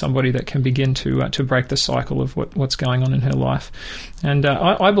 and somebody that can begin to break the cycle of what's going on in her life. And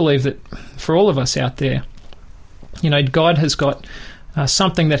I believe that for all of us out there, God has got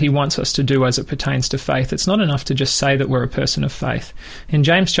something that he wants us to do as it pertains to faith. It's not enough to just say that we're a person of faith. In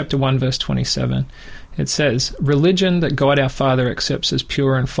James chapter 1, verse 27, it says, "Religion that God our Father accepts as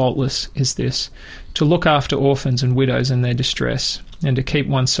pure and faultless is this, to look after orphans and widows in their distress, and to keep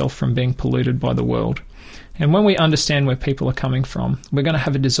oneself from being polluted by the world." And when we understand where people are coming from, we're going to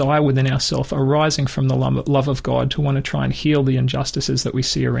have a desire within ourselves arising from the love of God to want to try and heal the injustices that we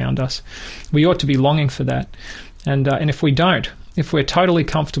see around us. We ought to be longing for that. And if we don't, if we're totally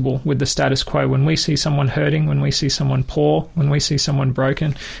comfortable with the status quo, when we see someone hurting, when we see someone poor, when we see someone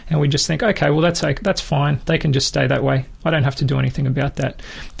broken, and we just think, okay, well, that's fine. They can just stay that way. I don't have to do anything about that.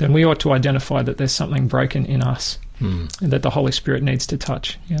 Then we ought to identify that there's something broken in us and that the Holy Spirit needs to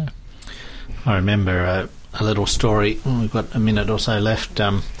touch. Yeah. I remember a little story. We've got a minute or so left.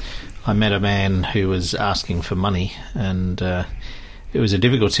 I met a man who was asking for money, and it was a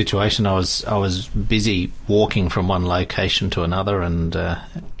difficult situation. I was busy walking from one location to another, and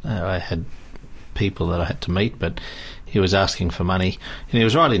I had people that I had to meet, but he was asking for money, and he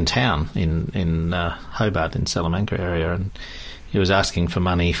was right in town in Hobart, in Salamanca area, and he was asking for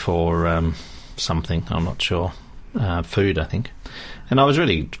money for something, I'm not sure, food, I think. And I was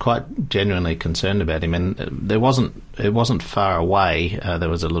really quite genuinely concerned about him, and it wasn't far away. There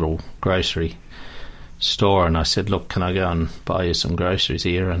was a little grocery store, and I said, look, can I go and buy you some groceries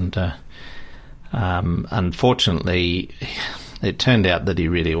here? And unfortunately, it turned out that he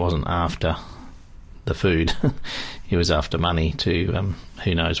really wasn't after the food. He was after money to,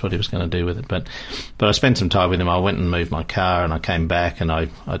 who knows what he was going to do with it. But I spent some time with him. I went and moved my car, and I came back, and I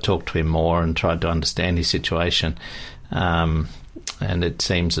talked to him more and tried to understand his situation. And it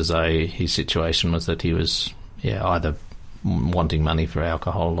seems as though his situation was that he was, either wanting money for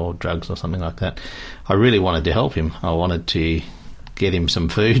alcohol or drugs or something like that. I really wanted to help him. I wanted to get him some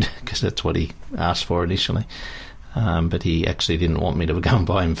food because that's what he asked for initially. But he actually didn't want me to go and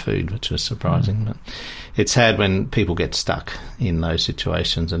buy him food, which was surprising. But it's sad when people get stuck in those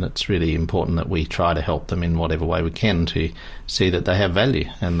situations, and it's really important that we try to help them in whatever way we can to see that they have value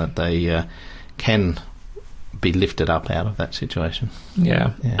and that they can be lifted up out of that situation.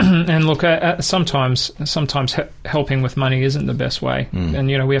 Yeah. And look, sometimes helping with money isn't the best way, and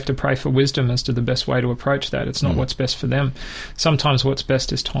we have to pray for wisdom as to the best way to approach that. It's not what's best for them. Sometimes what's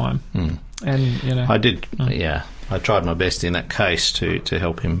best is time. And I did. I tried my best in that case to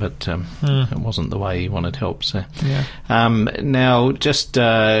help him, but it wasn't the way he wanted help. So now, just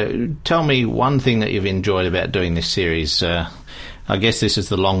tell me one thing that you've enjoyed about doing this series. I guess this is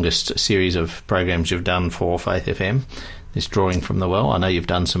the longest series of programs you've done for Faith FM, this Drawing from the Well. I know you've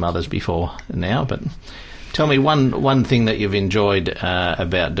done some others before now, but tell me one thing that you've enjoyed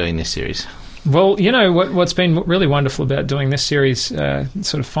about doing this series. Well, what's been really wonderful about doing this series,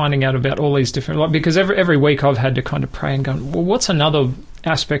 sort of finding out about all these different, because every week I've had to kind of pray and go, well, what's another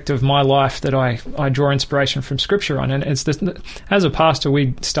aspect of my life that I draw inspiration from Scripture on. And it's this, as a pastor,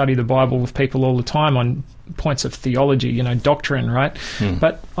 we study the Bible with people all the time on points of theology, doctrine, right?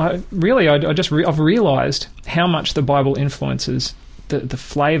 But I've realised how much the Bible influences the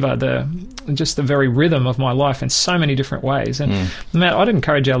flavour, the very rhythm of my life in so many different ways. And Matt, I'd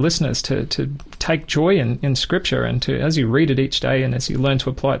encourage our listeners to take joy in Scripture, and to, as you read it each day and as you learn to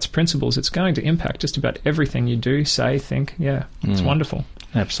apply its principles, it's going to impact just about everything you do, say, think. Yeah, it's wonderful.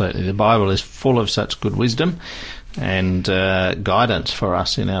 Absolutely. The Bible is full of such good wisdom and guidance for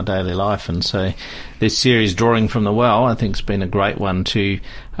us in our daily life. And so this series, Drawing from the Well, I think has been a great one to,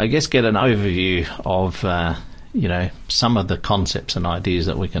 I guess, get an overview of some of the concepts and ideas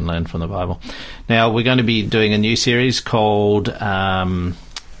that we can learn from the Bible. Now, we're going to be doing a new series called, what are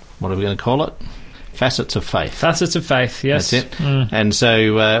we going to call it? Facets of Faith. Facets of Faith, yes. That's it. And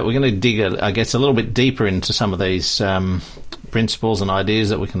so we're going to dig, a little bit deeper into some of these principles and ideas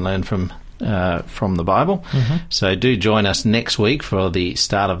that we can learn from the Bible. So do join us next week for the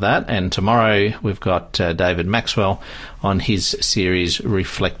start of that. And tomorrow we've got David Maxwell on his series,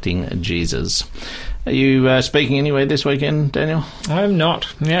 Reflecting Jesus. Are you speaking anywhere this weekend, Daniel? I'm not.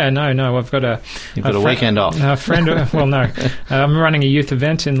 Yeah, no. I've got a weekend off. A friend. Well, no. I'm running a youth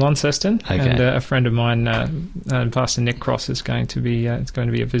event in Launceston, and a friend of mine, Pastor Nick Cross, is going to be a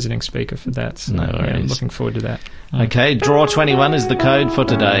visiting speaker for that. So, I'm looking forward to that. Okay, draw 21 is the code for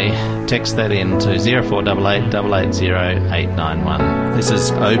today. Text that in to 0488 880 891. This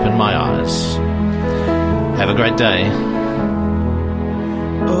is Open My Eyes. Have a great day.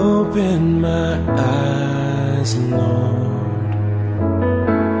 Open my eyes, Lord.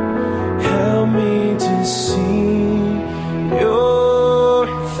 Help me to see your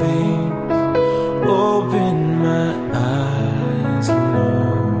face. Open my eyes,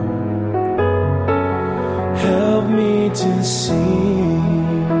 Lord. Help me to see.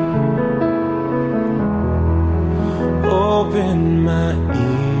 Open my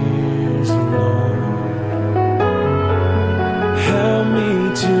ears, Lord. Help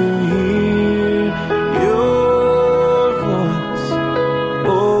me to hear your voice.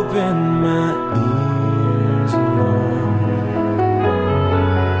 Open my ears, Lord.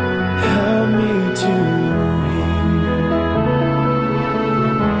 Help me to hear.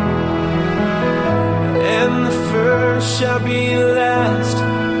 And the first shall be last,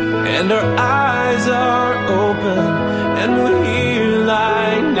 and our eyes are open, and we'll hear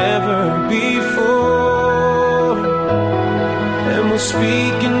like never before. We'll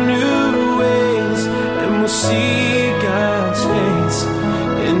speak in new ways, and we'll see God's face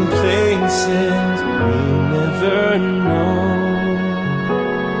in places we never know.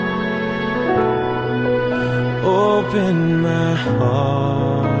 Open my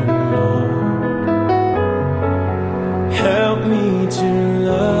heart, Lord. Help me to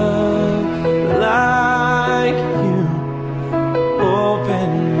love like you. Open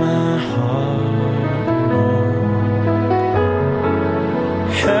my heart, Lord.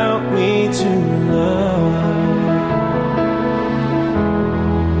 Help me to love.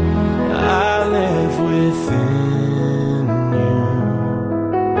 I live within you,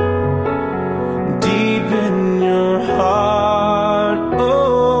 deep in your heart,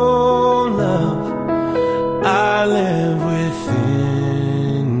 oh love. I live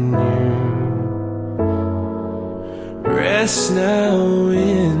within you. Rest now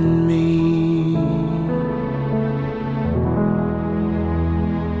in me.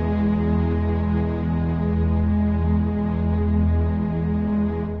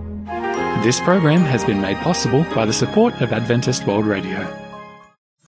 This program has been made possible by the support of Adventist World Radio.